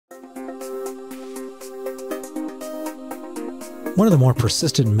One of the more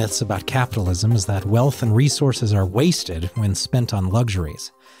persistent myths about capitalism is that wealth and resources are wasted when spent on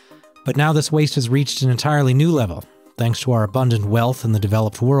luxuries. But now this waste has reached an entirely new level. Thanks to our abundant wealth in the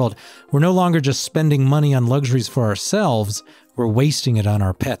developed world, we're no longer just spending money on luxuries for ourselves, we're wasting it on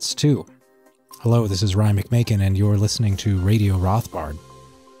our pets too. Hello, this is McMaken, and you're listening to Radio Rothbard.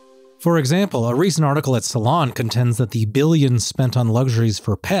 For example, a recent article at Salon contends that the billions spent on luxuries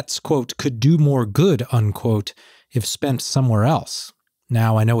for pets, quote, could do more good, unquote, if spent somewhere else.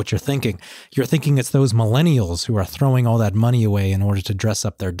 Now, I know what you're thinking. You're thinking it's those millennials who are throwing all that money away in order to dress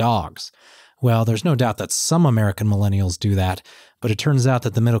up their dogs. Well, there's no doubt that some American millennials do that, but it turns out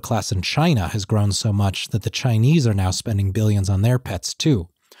that the middle class in China has grown so much that the Chinese are now spending billions on their pets too.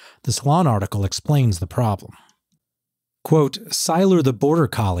 The Salon article explains the problem. Quote, Siler the Border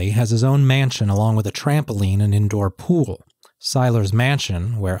Collie has his own mansion along with a trampoline and indoor pool. Siler's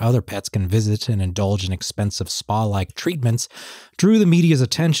mansion, where other pets can visit and indulge in expensive spa-like treatments, drew the media's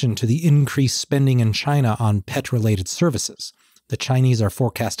attention to the increased spending in China on pet-related services. The Chinese are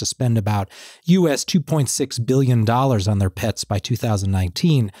forecast to spend about US $2.6 billion on their pets by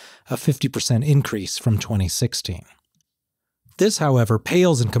 2019, a 50% increase from 2016. This, however,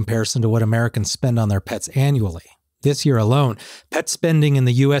 pales in comparison to what Americans spend on their pets annually. This year alone, pet spending in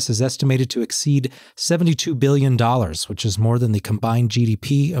the U.S. is estimated to exceed $72 billion, which is more than the combined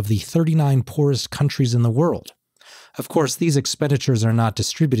GDP of the 39 poorest countries in the world. Of course, these expenditures are not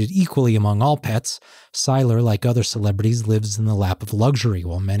distributed equally among all pets. Siler, like other celebrities, lives in the lap of luxury,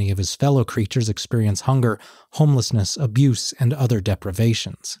 while many of his fellow creatures experience hunger, homelessness, abuse, and other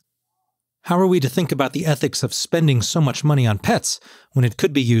deprivations. How are we to think about the ethics of spending so much money on pets when it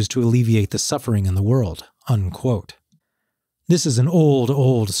could be used to alleviate the suffering in the world? Unquote. This is an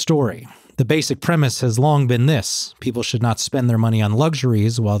old story. The basic premise has long been this: people should not spend their money on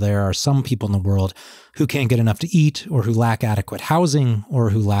luxuries, while there are some people in the world who can't get enough to eat, or who lack adequate housing,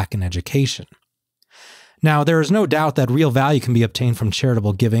 or who lack an education. Now, there is no doubt that real value can be obtained from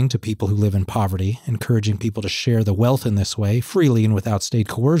charitable giving to people who live in poverty. Encouraging people to share the wealth in this way, freely and without state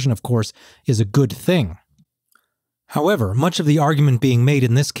coercion, of course, is a good thing. However, much of the argument being made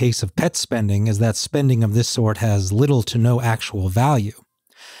in this case of pet spending is that spending of this sort has little to no actual value.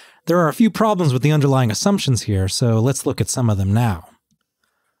 There are a few problems with the underlying assumptions here, so let's look at some of them now.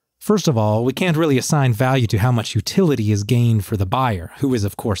 First of all, we can't really assign value to how much utility is gained for the buyer, who is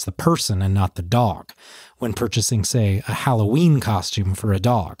of course the person and not the dog, when purchasing, say, a Halloween costume for a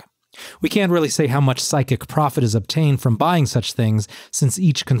dog. We can't really say how much psychic profit is obtained from buying such things, since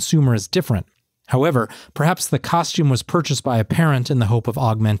each consumer is different. However, perhaps the costume was purchased by a parent in the hope of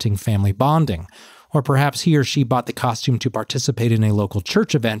augmenting family bonding, or perhaps he or she bought the costume to participate in a local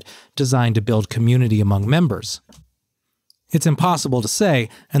church event designed to build community among members. It's impossible to say,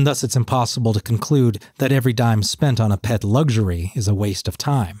 and thus it's impossible to conclude that every dime spent on a pet luxury is a waste of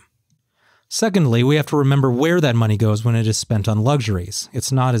time. Secondly, we have to remember where that money goes when it is spent on luxuries.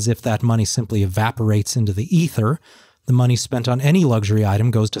 It's not as if that money simply evaporates into the ether. The money spent on any luxury item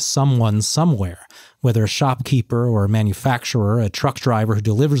goes to someone somewhere, whether a shopkeeper or a manufacturer, a truck driver who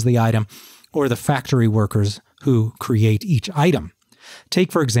delivers the item, or the factory workers who create each item.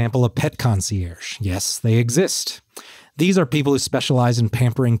 Take, for example, a pet concierge. Yes, they exist. These are people who specialize in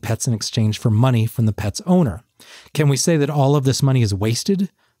pampering pets in exchange for money from the pet's owner. Can we say that all of this money is wasted?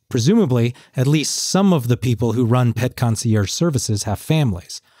 Presumably, at least some of the people who run pet concierge services have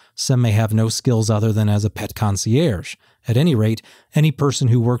families. Some may have no skills other than as a pet concierge. At any rate, any person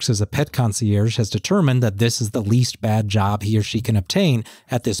who works as a pet concierge has determined that this is the least bad job he or she can obtain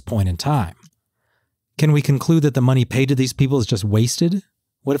at this point in time. Can we conclude that the money paid to these people is just wasted?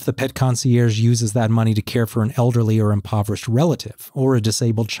 What if the pet concierge uses that money to care for an elderly or impoverished relative, or a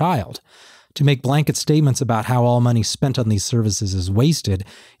disabled child? To make blanket statements about how all money spent on these services is wasted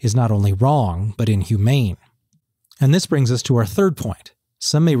is not only wrong, but inhumane. And this brings us to our third point.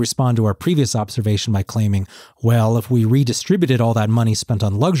 Some may respond to our previous observation by claiming, well, if we redistributed all that money spent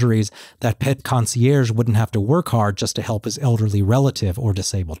on luxuries, that pet concierge wouldn't have to work hard just to help his elderly relative or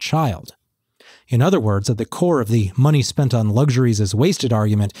disabled child. In other words, at the core of the money spent on luxuries is wasted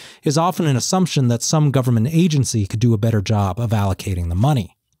argument is often an assumption that some government agency could do a better job of allocating the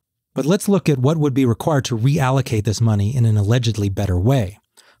money. But let's look at what would be required to reallocate this money in an allegedly better way.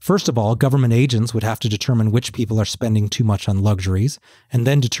 First of all, government agents would have to determine which people are spending too much on luxuries, and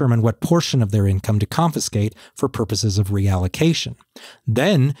then determine what portion of their income to confiscate for purposes of reallocation.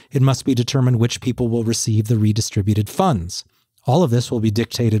 Then, it must be determined which people will receive the redistributed funds. All of this will be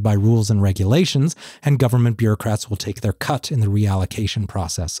dictated by rules and regulations, and government bureaucrats will take their cut in the reallocation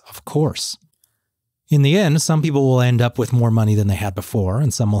process, of course. In the end, some people will end up with more money than they had before,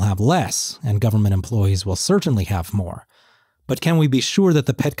 and some will have less, and government employees will certainly have more. But can we be sure that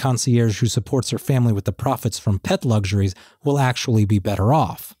the pet concierge who supports her family with the profits from pet luxuries will actually be better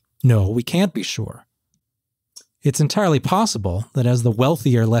off? No, we can't be sure. It's entirely possible that as the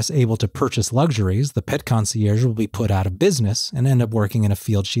wealthy are less able to purchase luxuries, the pet concierge will be put out of business and end up working in a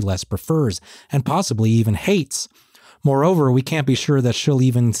field she less prefers, and possibly even hates. Moreover, we can't be sure that she'll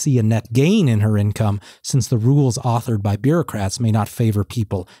even see a net gain in her income, since the rules authored by bureaucrats may not favor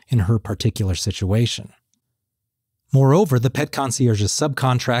people in her particular situation. Moreover, the pet concierge's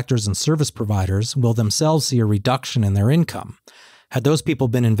subcontractors and service providers will themselves see a reduction in their income. Had those people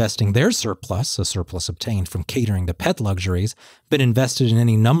been investing their surplus, a surplus obtained from catering to pet luxuries, been invested in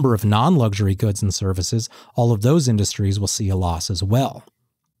any number of non-luxury goods and services, all of those industries will see a loss as well.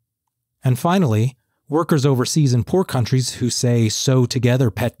 And finally, workers overseas in poor countries who, say, sew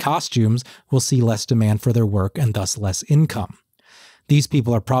together pet costumes will see less demand for their work and thus less income. These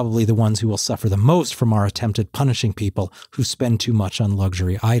people are probably the ones who will suffer the most from our attempt at punishing people who spend too much on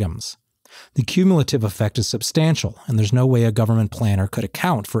luxury items. The cumulative effect is substantial, and there's no way a government planner could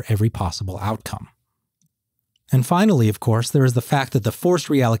account for every possible outcome. And finally, of course, there is the fact that the forced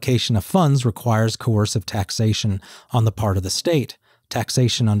reallocation of funds requires coercive taxation on the part of the state,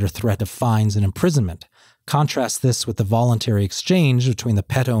 taxation under threat of fines and imprisonment. Contrast this with the voluntary exchange between the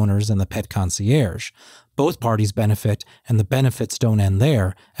pet owners and the pet concierge. Both parties benefit, and the benefits don't end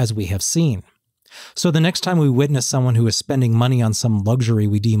there, as we have seen. So the next time we witness someone who is spending money on some luxury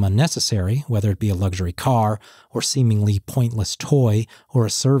we deem unnecessary, whether it be a luxury car, or seemingly pointless toy, or a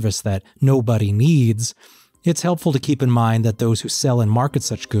service that nobody needs, it's helpful to keep in mind that those who sell and market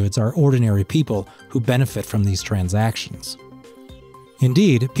such goods are ordinary people who benefit from these transactions.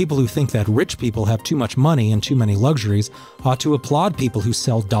 Indeed, people who think that rich people have too much money and too many luxuries ought to applaud people who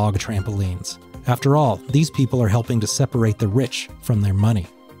sell dog trampolines. After all, these people are helping to separate the rich from their money.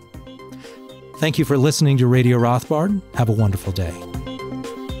 Thank you for listening to Radio Rothbard. Have a wonderful day.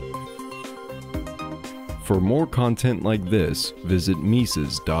 For more content like this, visit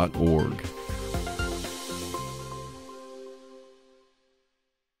Mises.org.